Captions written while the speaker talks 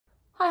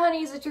Hi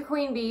honeys, it's your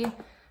queen bee.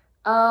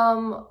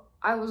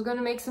 I was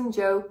gonna make some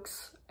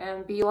jokes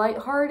and be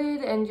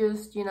lighthearted and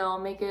just,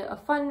 make it a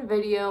fun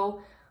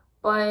video,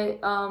 but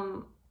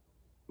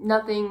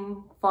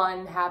nothing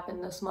fun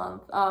happened this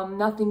month.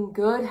 Nothing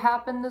good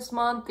happened this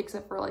month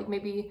except for like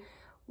maybe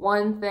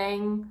one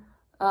thing.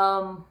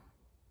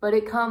 But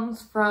it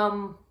comes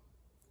from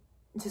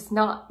just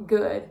not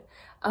good.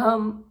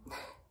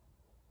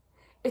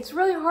 It's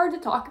really hard to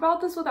talk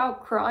about this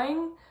without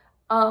crying.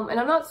 And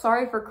I'm not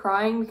sorry for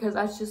crying because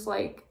that's just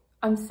like,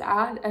 I'm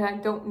sad and I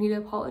don't need to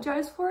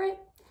apologize for it.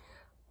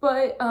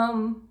 But,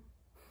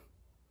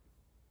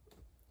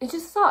 it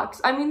just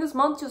sucks. I mean, this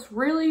month just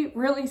really,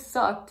 really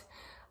sucked.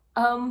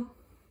 I'm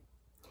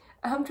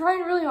trying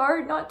really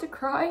hard not to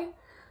cry.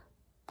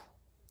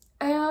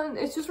 And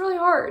it's just really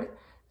hard.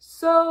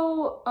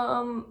 So,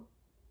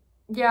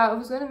 yeah, I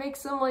was gonna make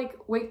some like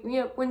wake me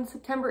up when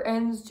September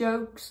ends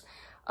jokes.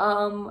 I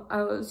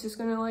was just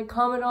gonna like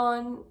comment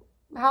on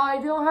how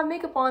I don't have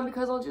makeup on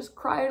because I'll just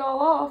cry it all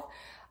off,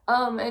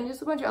 and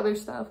just a bunch of other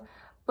stuff.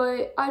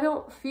 But I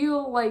don't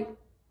feel like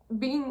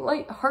being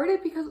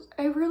lighthearted because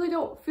I really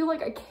don't feel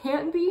like I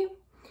can be.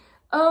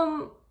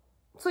 So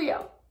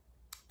yeah,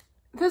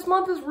 this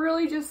month has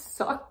really just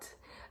sucked.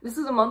 This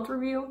is a month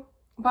review,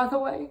 by the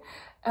way.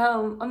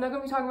 I'm not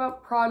gonna be talking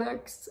about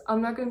products.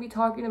 I'm not gonna be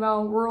talking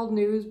about world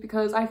news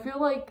because I feel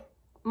like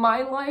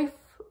my life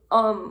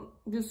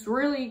just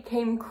really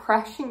came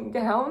crashing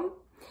down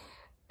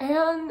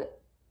and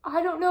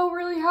I don't know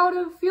really how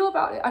to feel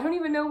about it. I don't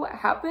even know what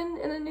happened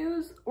in the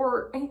news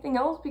or anything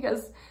else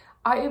because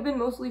I have been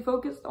mostly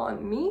focused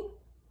on me.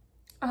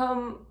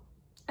 And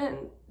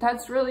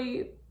that's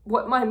really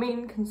what my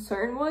main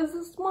concern was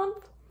this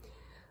month.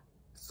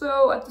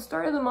 So at the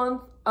start of the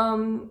month,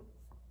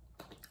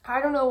 I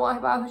don't know why,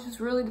 but I was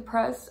just really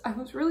depressed. I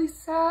was really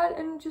sad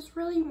and just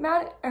really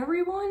mad at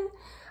everyone.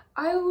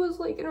 I was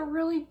like in a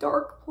really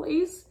dark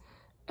place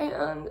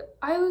and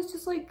I was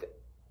just like,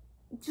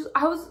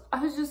 I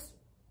was just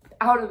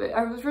out of it.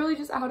 I was really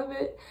just out of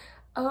it.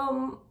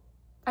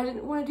 I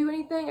didn't want to do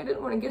anything. I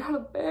didn't want to get out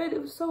of bed.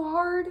 It was so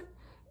hard.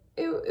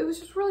 It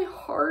was just really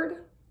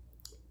hard.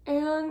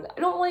 And I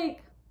don't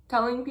like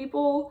telling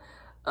people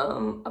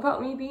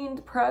about me being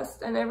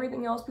depressed and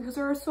everything else because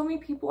there are so many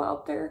people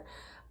out there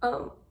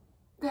that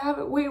have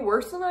it way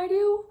worse than I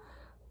do.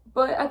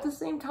 But at the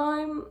same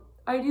time,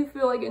 I do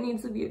feel like it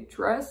needs to be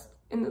addressed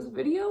in this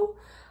video.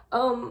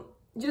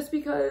 Just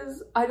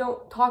because I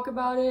don't talk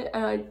about it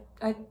and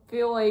I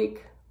feel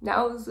like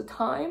now is the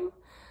time.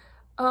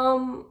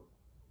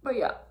 But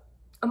yeah,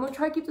 I'm gonna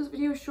try to keep this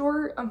video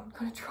short. I'm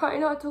gonna try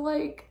not to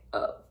like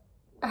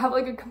have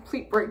like a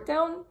complete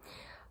breakdown.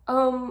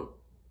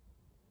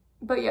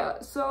 But yeah,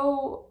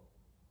 so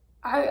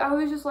I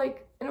was just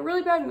like in a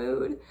really bad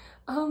mood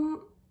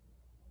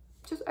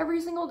just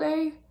every single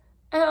day,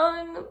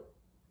 and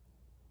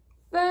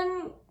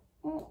then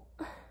I'm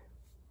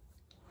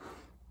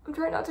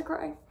trying not to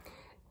cry.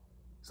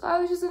 So I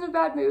was just in a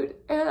bad mood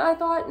and I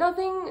thought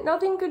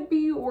nothing could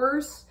be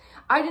worse.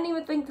 I didn't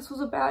even think this was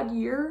a bad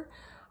year.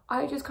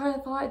 I just kind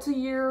of thought it's a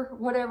year,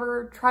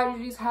 whatever,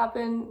 tragedies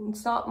happen.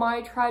 It's not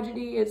my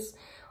tragedy, it's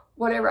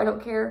whatever, I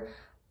don't care.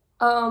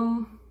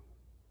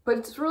 But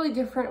it's really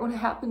different when it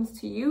happens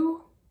to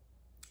you.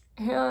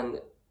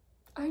 And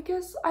I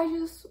guess I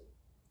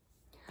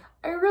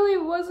really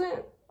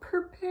wasn't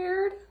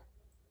prepared.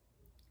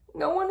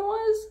 No one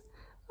was.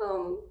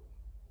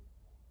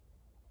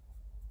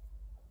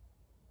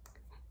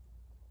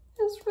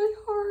 It's really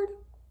hard.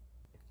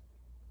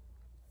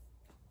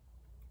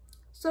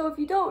 So if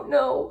you don't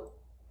know,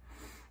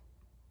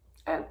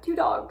 I have 2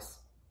 dogs.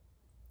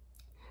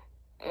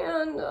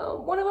 And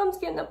one of them's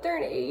getting up there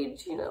in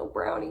age,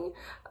 Brownie.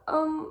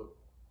 And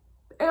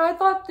I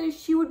thought that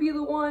she would be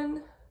the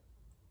one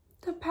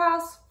to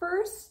pass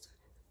first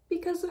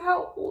because of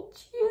how old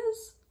she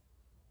is.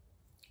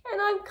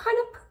 And I'm kind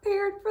of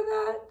prepared for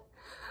that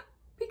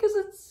because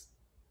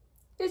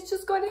it's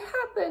just going to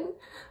happen.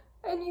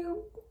 And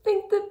you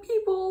think that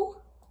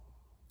people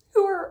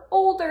who are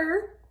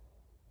older,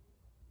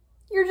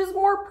 you're just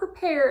more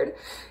prepared.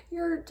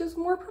 You're just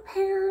more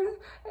prepared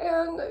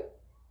and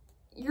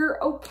you're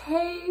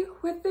okay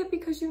with it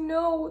because you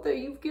know that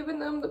you've given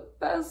them the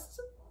best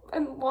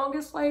and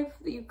longest life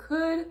that you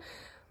could.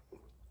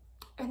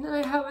 And then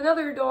I have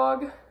another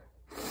dog,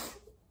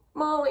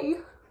 Molly,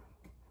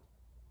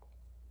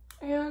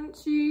 and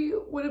she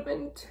would have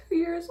been 2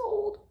 years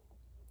old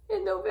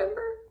in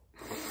November.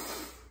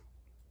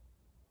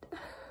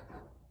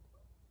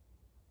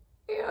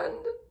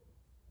 And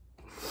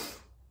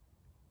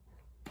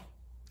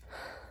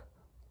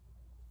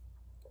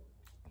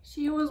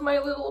she was my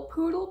little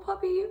poodle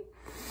puppy.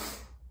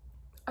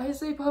 I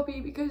say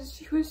puppy because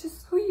she was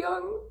just so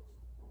young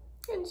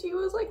and she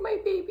was like my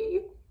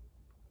baby.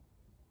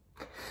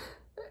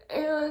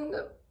 And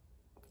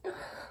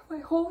my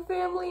whole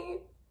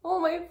family, all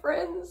my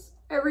friends,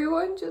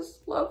 everyone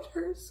just loved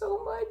her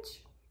so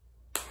much.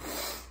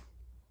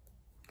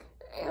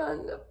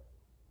 And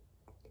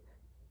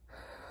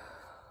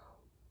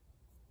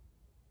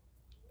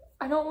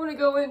I don't want to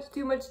go into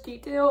too much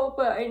detail,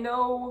 but I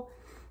know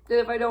that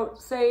if I don't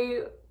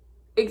say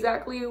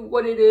exactly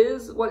what it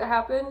is, what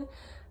happened,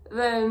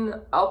 then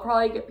I'll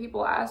probably get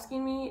people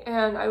asking me,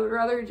 and I would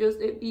rather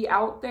just it be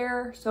out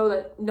there so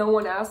that no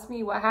one asks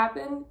me what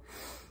happened.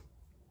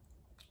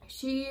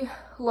 She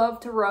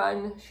loved to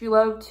run. She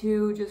loved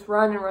to just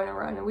run and run and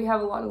run. And we have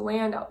a lot of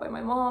land out by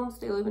my mom's.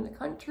 They live in the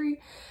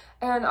country,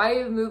 and I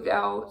have moved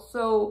out.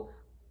 So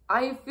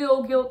I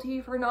feel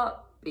guilty for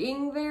not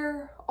being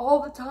there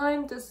all the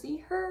time to see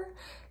her,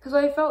 because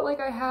I felt like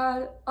I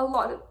had a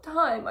lot of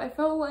time. I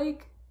felt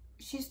like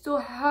she still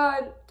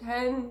had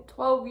 10,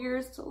 12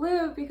 years to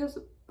live, because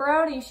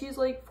Brownie, she's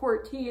like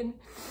 14.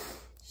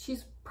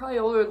 She's probably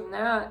older than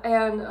that.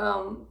 And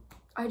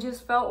I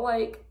just felt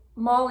like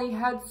Molly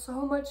had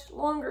so much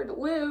longer to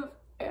live,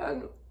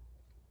 and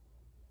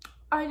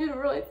I didn't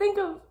really think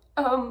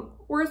of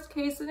worst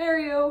case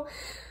scenario,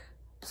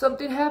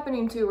 something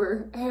happening to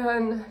her,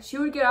 and she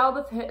would get out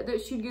of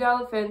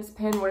the fence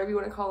pen, whatever you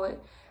want to call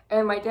it.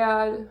 And my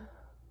dad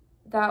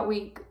that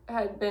week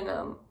had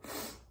been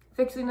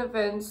fixing the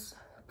fence,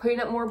 putting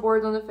up more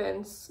boards on the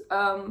fence.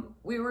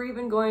 We were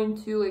even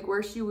going to, like,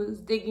 where she was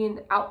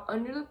digging out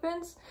under the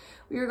fence,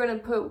 we were going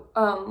to put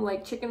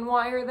like chicken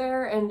wire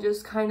there, and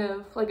just kind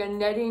of like a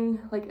netting,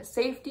 like a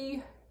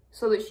safety,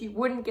 so that she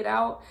wouldn't get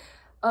out,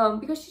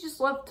 because she just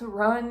loved to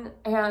run.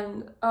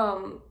 And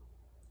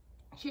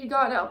she'd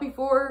gotten out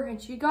before and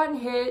she'd gotten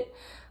hit,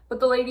 but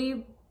the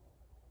lady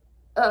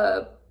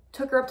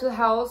took her up to the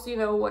house, you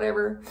know,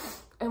 whatever,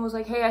 and was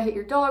like, hey, I hit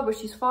your dog, but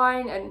she's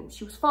fine. And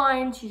she was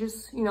fine. She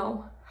just, you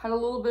know, had a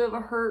little bit of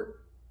a hurt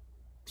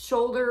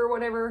shoulder or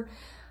whatever,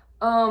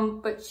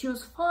 but she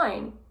was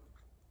fine.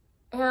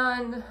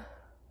 And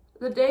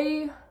the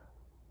day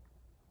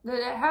that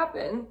it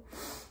happened,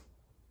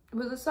 it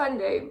was a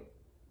Sunday,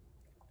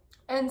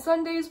 and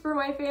Sundays for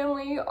my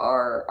family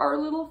are our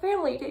little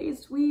family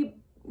days. We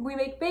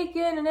make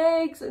bacon and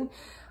eggs, and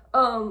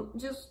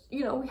just,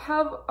 you know, we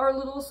have our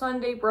little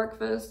Sunday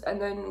breakfast, and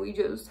then we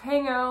just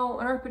hang out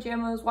in our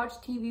pajamas, watch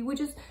TV. We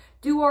just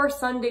do our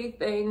Sunday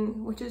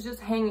thing, which is just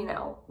hanging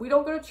out. We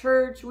don't go to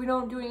church, we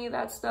don't do any of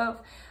that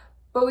stuff,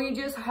 but we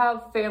just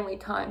have family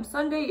time.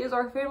 Sunday is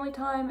our family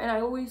time, and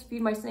I always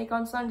feed my snake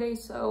on Sunday.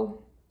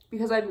 So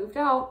because I moved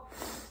out,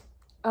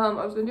 I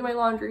was gonna do my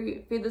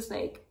laundry, feed the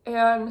snake,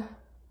 and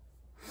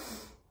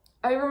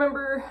I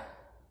remember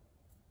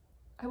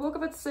I woke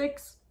up at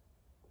 6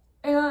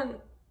 and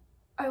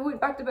I went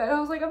back to bed.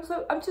 I was like,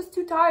 I'm just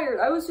too tired.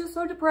 I was just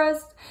so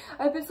depressed.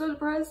 I've been so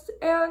depressed.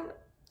 And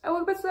I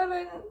woke up at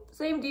 7,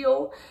 same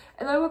deal.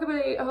 And then I woke up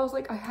at 8. I was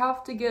like, I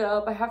have to get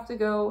up. I have to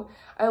go.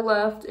 I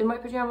left in my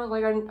pajamas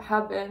like I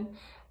have been.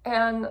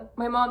 And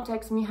my mom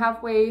texted me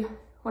halfway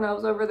when I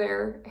was over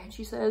there, and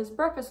she says,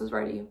 breakfast is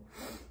ready.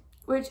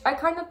 Which I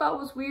kind of thought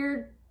was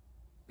weird,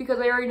 because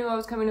I already knew I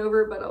was coming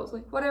over, but I was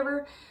like,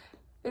 whatever.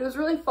 It was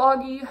really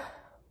foggy.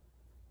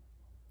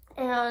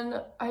 And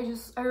I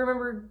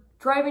remember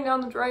driving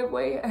down the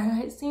driveway, and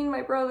I seen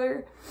my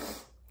brother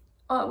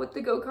with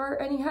the go-kart,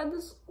 and he had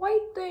this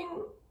white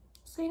thing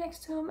sitting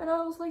next to him, and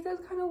I was like,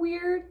 that's kind of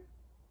weird,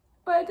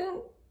 but I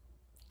didn't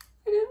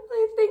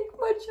really think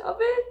much of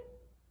it,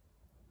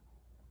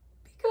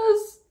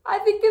 because I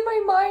think in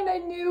my mind I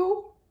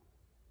knew,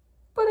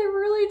 but I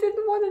really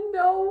didn't want to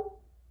know.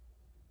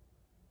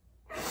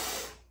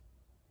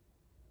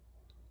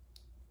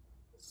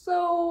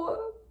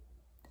 So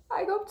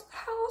I go up to the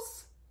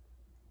house,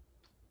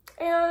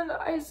 and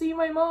I see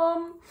my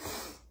mom.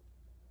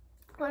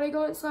 When I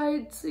go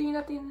inside, sitting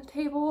at the end of the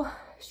table,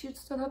 she had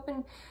stood up,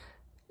 and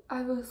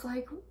I was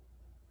like,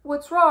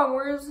 what's wrong?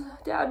 Where's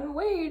Dad and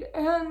Wade?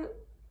 And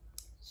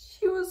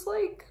she was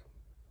like,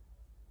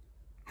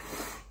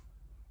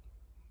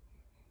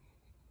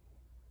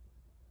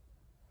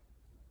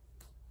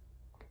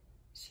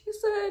 she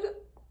said,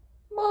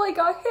 Molly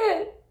got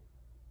hit.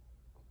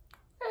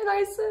 And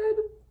I said,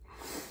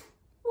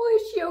 well,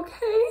 is she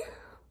okay?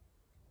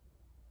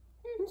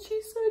 And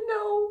she said,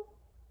 no,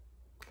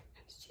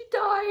 she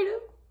died.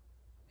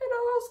 And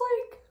I was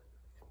like,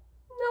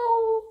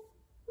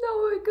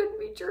 no, it couldn't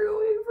be true.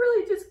 It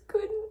really just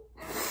couldn't.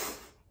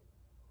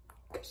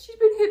 Because she'd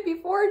been hit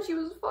before and she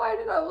was fine.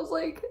 And I was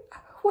like,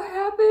 what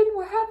happened?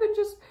 What happened?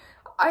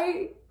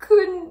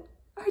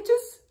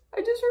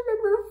 I just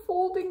remember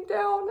folding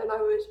down, and I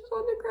was just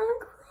on the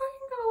ground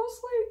crying. I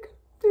was like,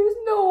 there's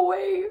no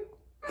way.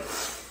 I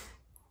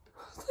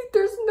was like,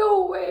 there's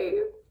no way.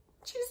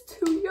 She's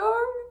too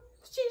young.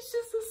 She's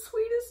just the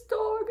sweetest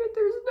dog, and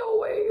there's no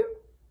way.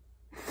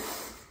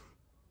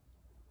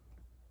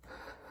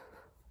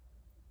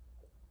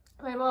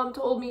 My mom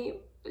told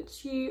me that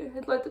she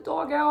had let the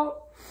dog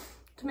out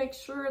to make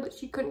sure that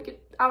she couldn't get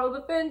out of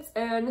the fence,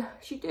 and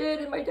she did.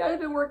 And my dad had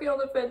been working on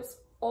the fence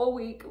all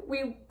week.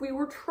 We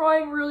were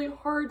trying really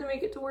hard to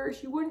make it to where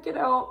she wouldn't get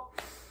out,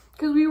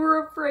 because we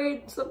were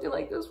afraid something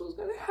like this was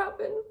going to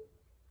happen.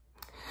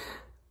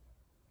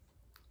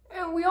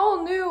 And we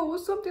all knew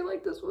something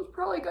like this was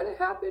probably going to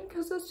happen,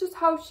 because that's just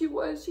how she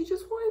was. She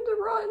just wanted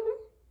to run.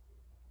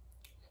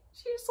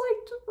 She just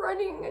liked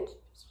running, and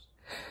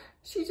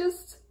she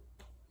just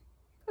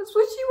That's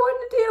what she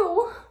wanted to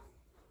do.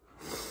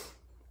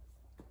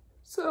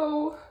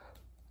 So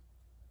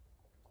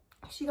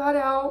she got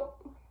out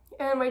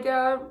and my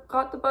dad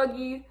got the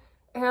buggy,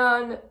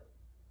 and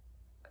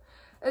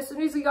as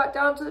soon as he got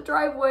down to the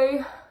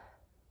driveway,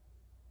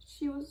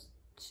 she was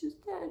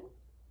dead.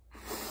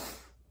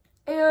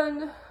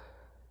 And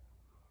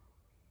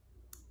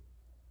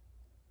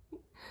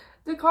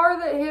the car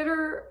that hit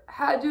her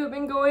had to have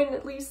been going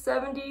at least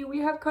 70. We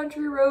have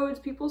country roads,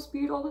 people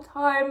speed all the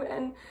time,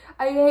 and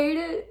I hate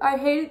it. I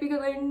hate it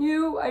because I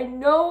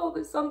know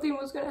that something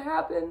was gonna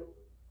happen.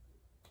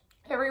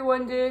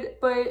 Everyone did,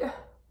 but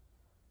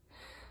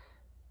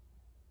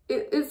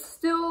it's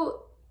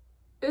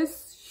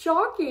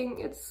shocking.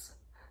 It's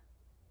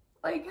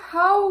like,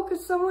 how could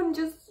someone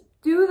just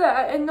do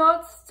that and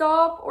not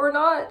stop or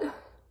not,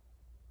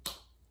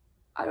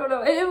 I don't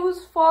know. And it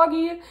was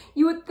foggy.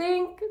 You would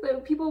think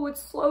that people would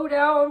slow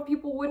down,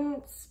 people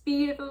wouldn't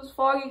speed if it was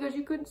foggy because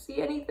you couldn't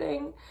see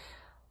anything.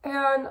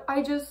 And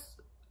I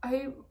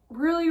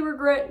really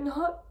regret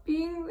not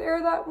being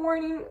there that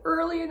morning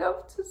early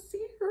enough to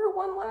see her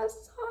one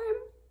last time.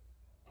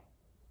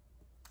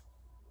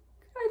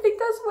 I think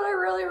that's what I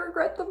really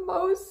regret the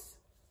most.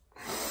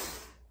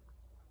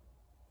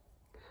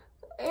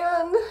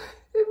 And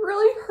it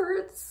really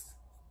hurts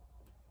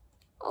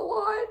a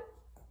lot.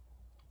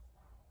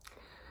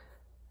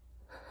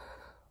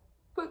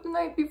 But the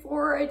night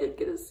before I did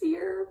get to see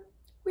her,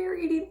 we were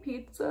eating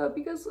pizza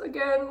because,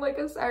 again, like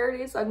a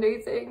Saturday, Sunday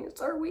thing,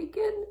 it's our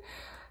weekend.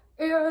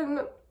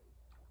 And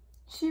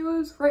she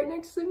was right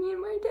next to me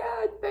and my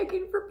dad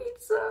begging for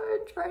pizza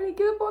and trying to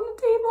get up on the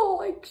table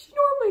like she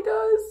normally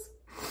does.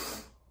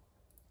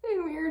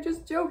 And we were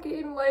just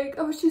joking like,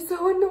 oh, she's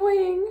so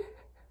annoying.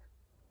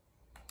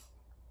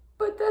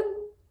 But then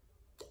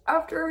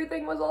after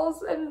everything was all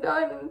said and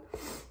done,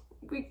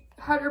 we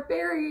had her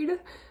buried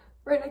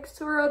right next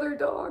to our other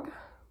dog.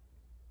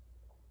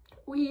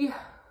 We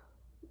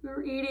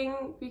were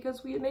eating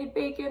because we had made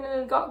bacon and it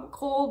had gotten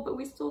cold, but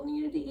we still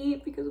needed to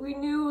eat because we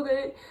knew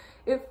that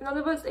if none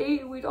of us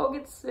ate, we'd all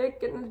get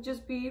sick and it'd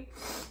just be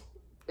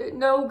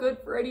no good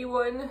for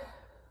anyone.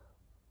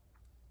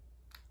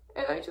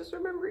 And I just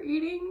remember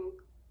eating,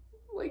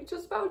 like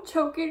just about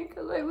choking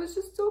because I was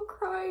just still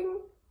crying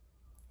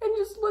and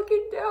just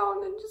looking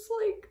down and just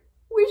like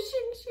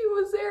wishing she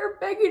was there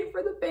begging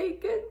for the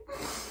bacon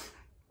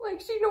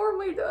like she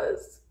normally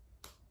does.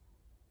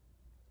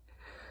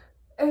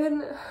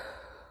 And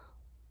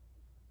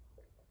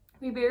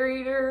we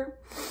buried her.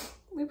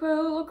 We put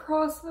a little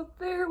cross up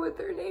there with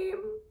her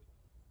name.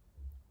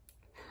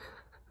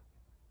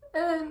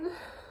 And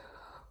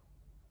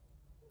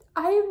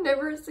I have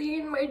never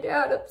seen my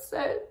dad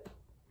upset.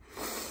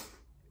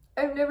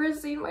 I've never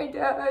seen my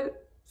dad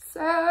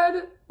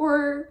sad,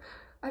 or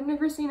I've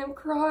never seen him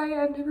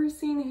cry. I've never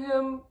seen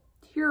him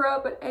tear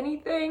up at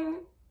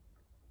anything.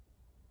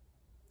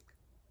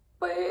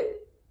 But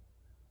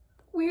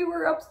we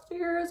were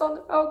upstairs on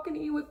the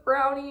balcony with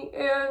Brownie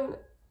and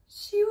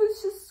she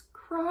was just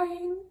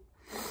crying.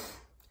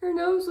 Her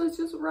nose was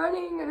just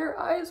running and her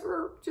eyes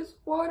were just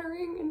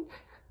watering and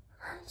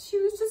she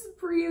was just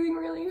breathing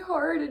really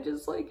hard and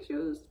just like she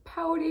was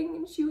pouting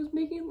and she was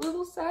making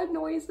little sad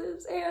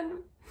noises.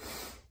 And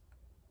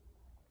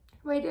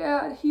my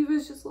dad, he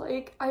was just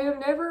like, I have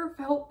never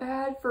felt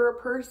bad for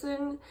a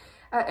person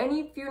at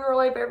any funeral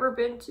I've ever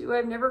been to.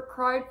 I've never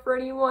cried for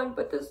anyone,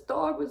 but this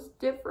dog was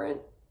different.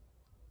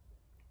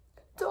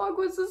 The dog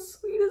was the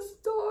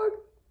sweetest dog,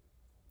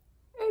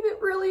 and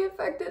it really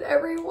affected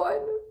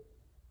everyone.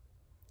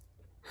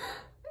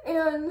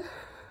 And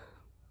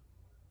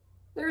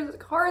there's a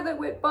car that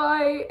went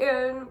by,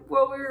 and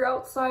while we were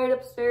outside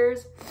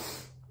upstairs,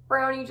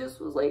 Brownie just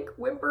was like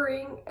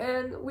whimpering,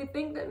 and we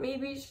think that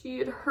maybe she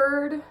had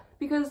heard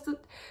because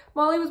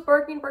Molly was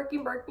barking,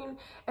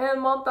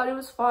 and Mom thought it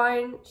was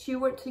fine. She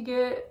went to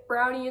get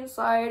Brownie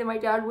inside, and my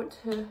dad went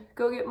to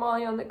go get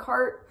Molly on the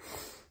cart.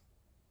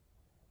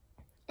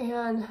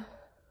 And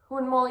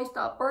when Molly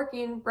stopped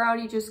barking,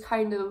 Brownie just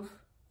kind of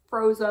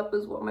froze up,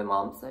 is what my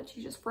mom said.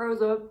 She just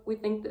froze up. We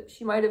think that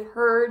she might have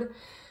heard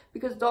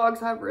because dogs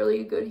have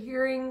really good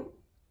hearing.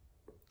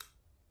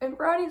 And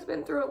Brownie's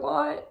been through a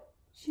lot.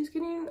 She's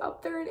getting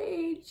up there in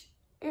age,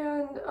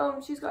 and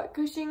she's got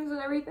Cushing's and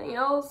everything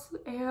else,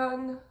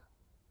 and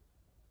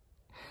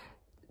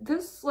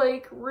this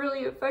like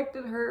really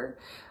affected her.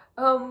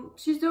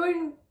 She's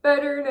doing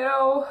better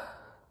now,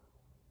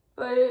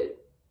 but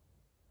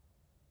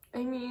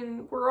I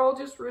mean, we're all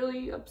just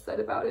really upset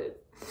about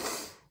it.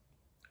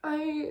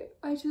 I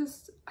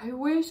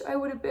wish I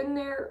would have been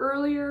there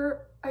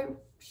earlier. I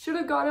should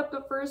have got up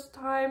the first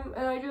time,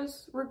 and I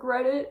just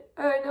regret it.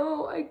 And I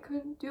know I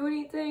couldn't do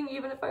anything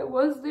even if I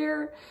was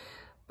there,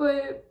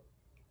 but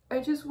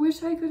I just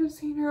wish I could have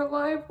seen her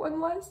alive one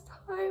last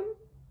time.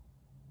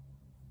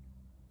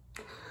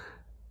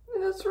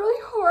 And it's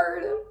really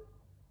hard.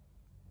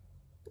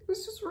 It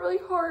was just really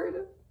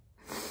hard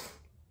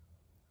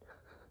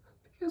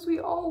because we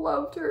all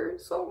loved her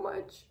so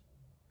much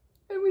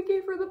and we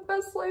gave her the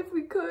best life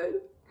we could.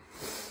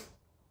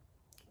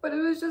 But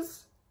it was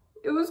just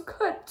it was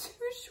cut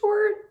too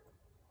short.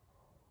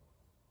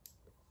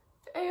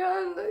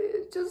 And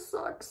it just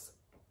sucks.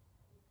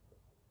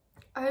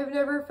 I've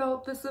never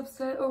felt this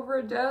upset over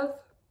a death.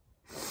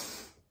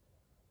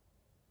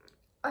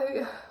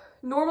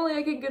 Normally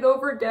I could get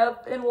over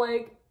death in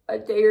like a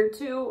day or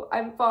two.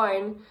 I'm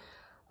fine.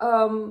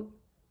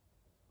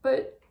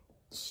 But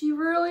she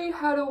really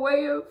had a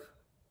way of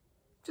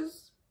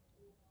just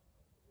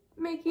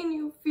making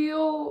you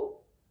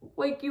feel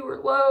like you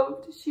were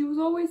loved. She was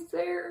always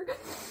there.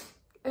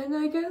 And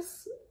I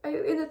guess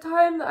in a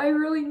time that I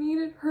really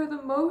needed her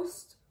the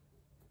most,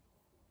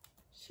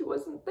 she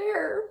wasn't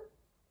there.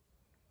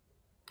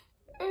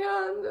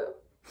 And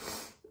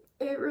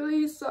it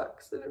really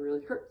sucks and it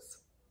really hurts.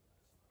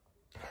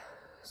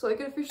 So I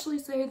can officially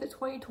say that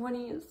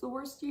 2020 is the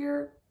worst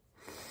year.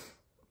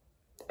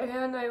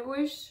 And I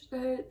wish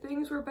that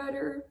things were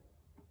better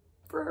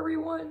for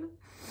everyone.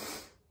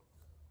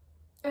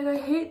 And I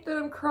hate that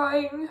I'm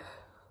crying,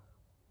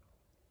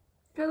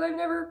 because I've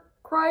never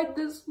cried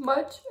this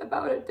much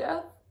about a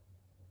death.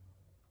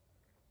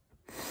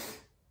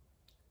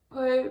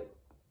 But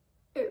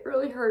it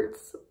really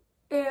hurts.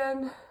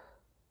 And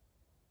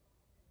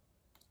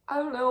I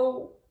don't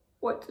know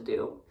what to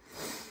do.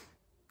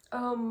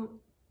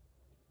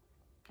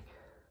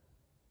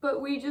 But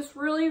we just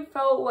really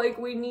felt like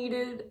we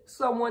needed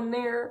someone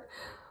there.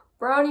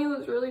 Brownie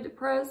was really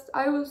depressed.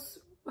 I'm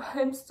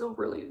still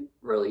really,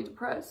 really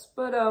depressed.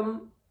 But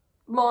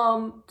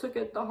Mom took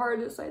it the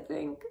hardest, I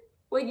think.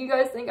 Like, you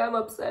guys think I'm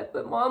upset,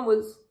 but Mom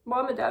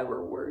and Dad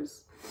were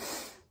worse.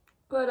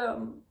 But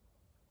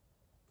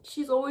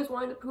she's always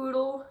wanted a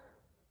poodle.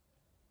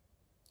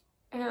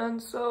 And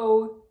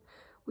so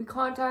we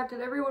contacted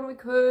everyone we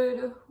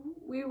could.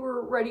 We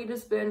were ready to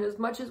spend as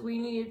much as we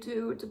needed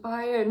to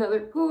buy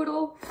another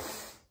poodle.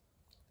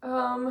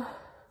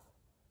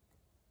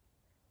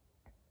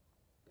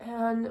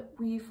 And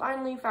we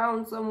finally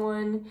found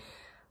someone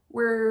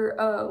where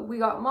we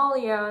got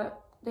Molly at.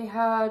 They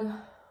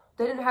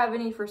didn't have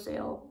any for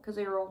sale because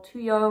they were all too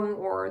young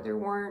or they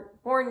weren't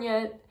born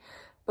yet.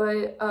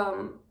 But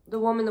the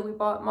woman that we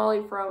bought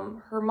Molly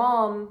from, her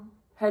mom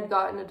had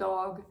gotten a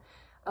dog.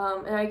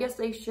 And I guess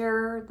they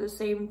share the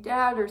same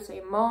dad or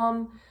same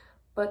mom,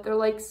 but they're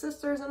like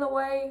sisters in a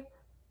way.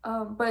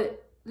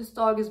 But this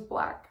dog is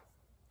black,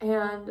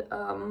 and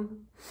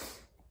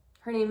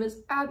her name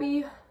is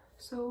Abby.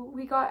 So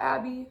we got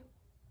Abby,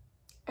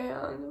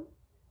 and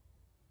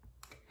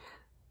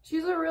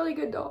she's a really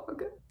good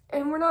dog.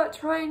 And we're not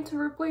trying to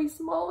replace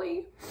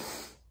Molly,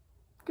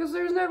 because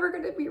there's never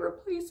going to be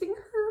replacing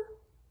her.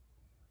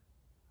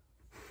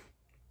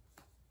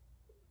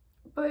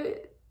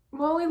 But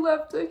Molly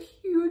left a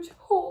huge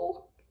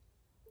hole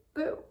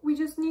that we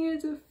just needed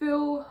to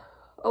fill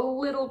a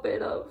little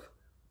bit of.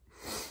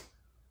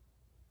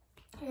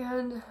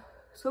 And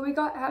so we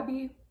got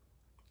Abby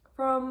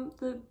from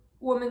the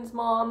woman's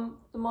mom.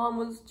 The mom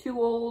was too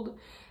old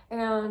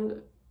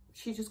and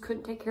she just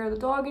couldn't take care of the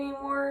dog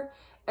anymore.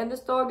 And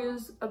this dog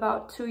is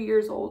about 2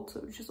 years old,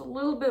 so she's a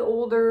little bit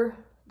older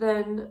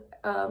than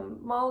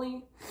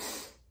Molly.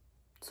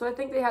 So I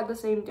think they had the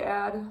same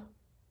dad.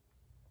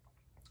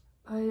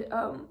 But,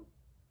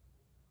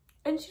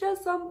 and she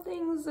does some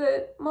things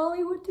that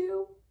Molly would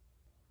do.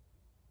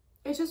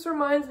 It just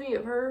reminds me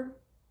of her.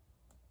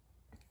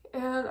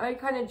 And I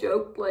kind of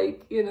joked,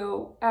 like, you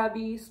know,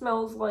 Abby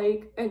smells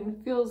like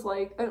and feels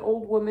like an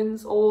old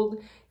woman's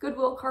old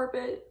Goodwill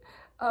carpet.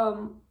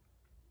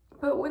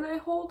 But when I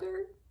hold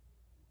her,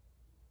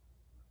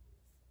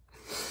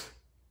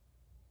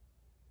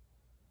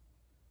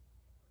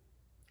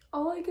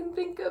 all I can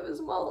think of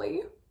is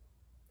Molly.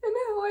 And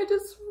how I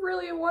just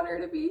really want her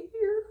to be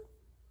here.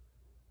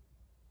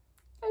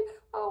 And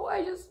how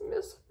I just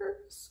miss her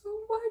so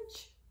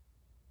much.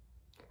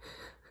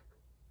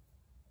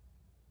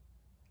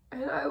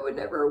 And I would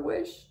never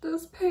wish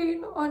this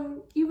pain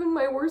on even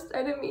my worst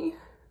enemy.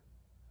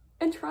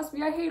 And trust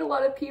me, I hate a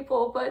lot of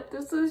people, but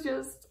this is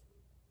just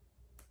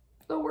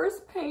the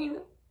worst pain.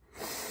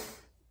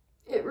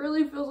 It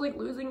really feels like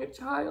losing a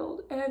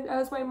child. And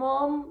as my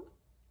mom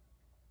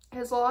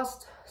has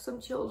lost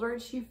some children,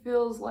 she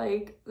feels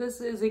like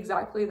this is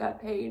exactly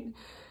that pain.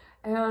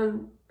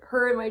 And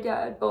her and my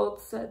dad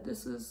both said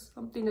this is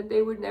something that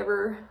they would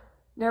never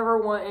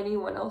want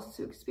anyone else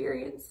to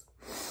experience.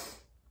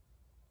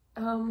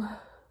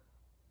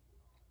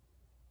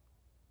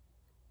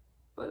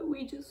 But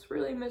we just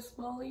really miss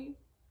Molly.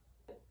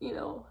 You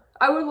know,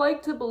 I would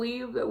like to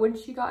believe that when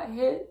she got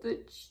hit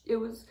that it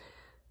was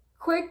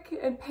quick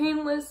and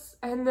painless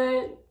and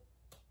that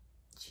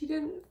she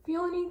didn't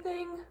feel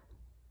anything.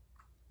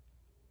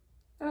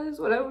 That is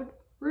what I would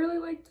really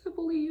like to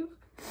believe.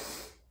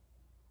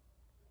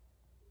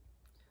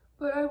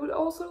 But I would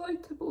also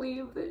like to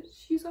believe that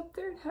she's up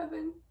there in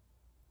heaven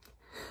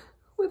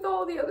with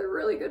all the other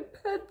really good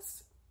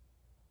pets.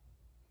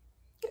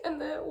 And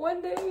that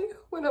one day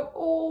when I'm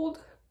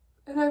old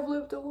and I've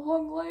lived a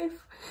long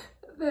life,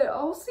 that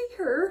I'll see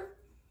her.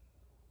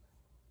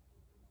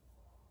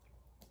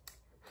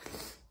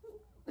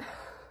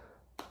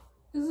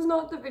 This is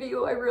not the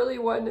video I really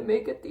wanted to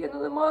make at the end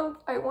of the month.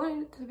 I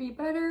wanted it to be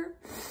better,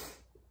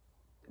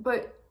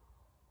 but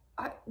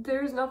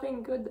there's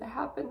nothing good that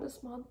happened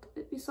this month.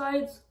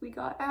 Besides, we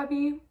got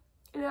Abby,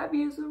 and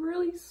Abby is a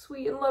really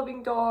sweet and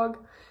loving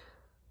dog,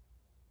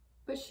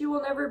 but she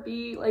will never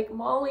be like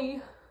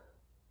Molly.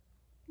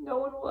 No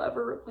one will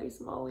ever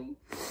replace Molly.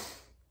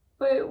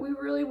 But we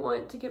really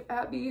want to give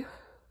Abby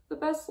the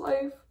best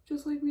life,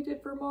 just like we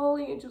did for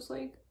Molly and just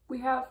like we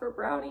have for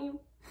Brownie.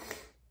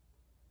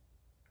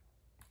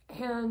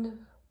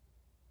 And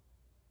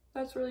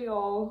that's really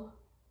all.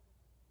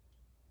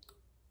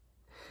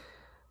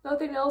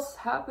 Nothing else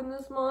happened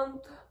this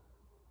month.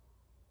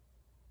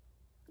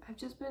 I've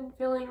just been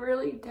feeling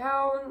really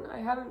down. I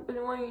haven't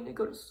been wanting to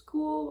go to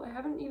school. I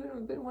haven't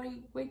even been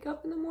wanting to wake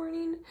up in the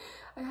morning.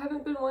 I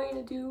haven't been wanting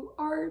to do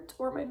art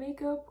or my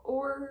makeup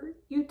or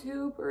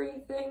YouTube or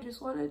anything. I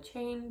just want to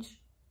change.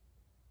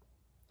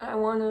 I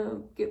want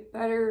to get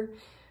better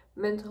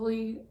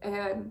mentally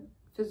and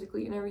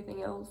physically and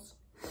everything else.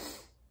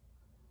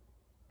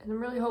 And I'm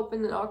really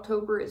hoping that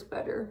October is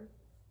better.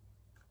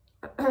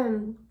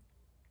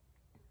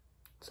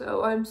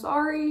 So I'm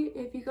sorry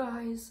if you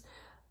guys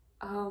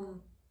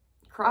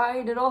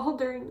cried at all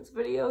during this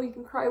video. You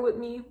can cry with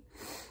me.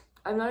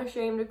 I'm not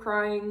ashamed of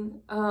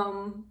crying.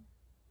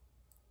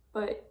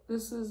 But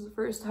this is the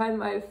first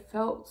time I've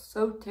felt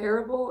so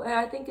terrible. And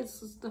I think it's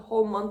just the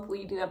whole month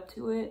leading up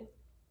to it.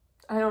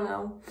 I don't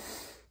know.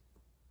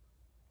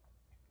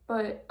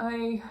 But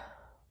I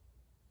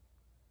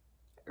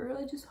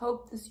really just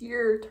hope this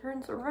year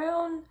turns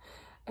around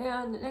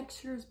and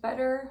next year is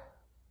better.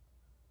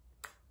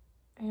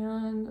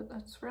 And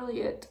that's really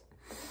it.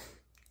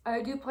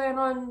 I do plan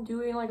on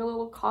doing like a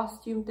little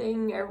costume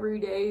thing every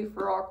day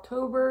for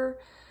October.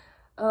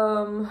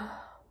 Because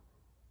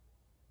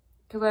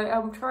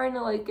I'm trying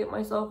to like get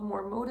myself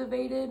more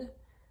motivated.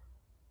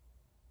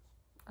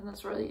 And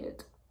that's really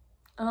it.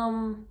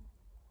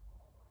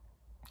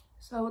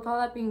 So with all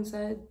that being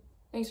said,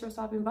 thanks for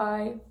stopping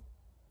by.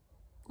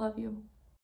 Love you.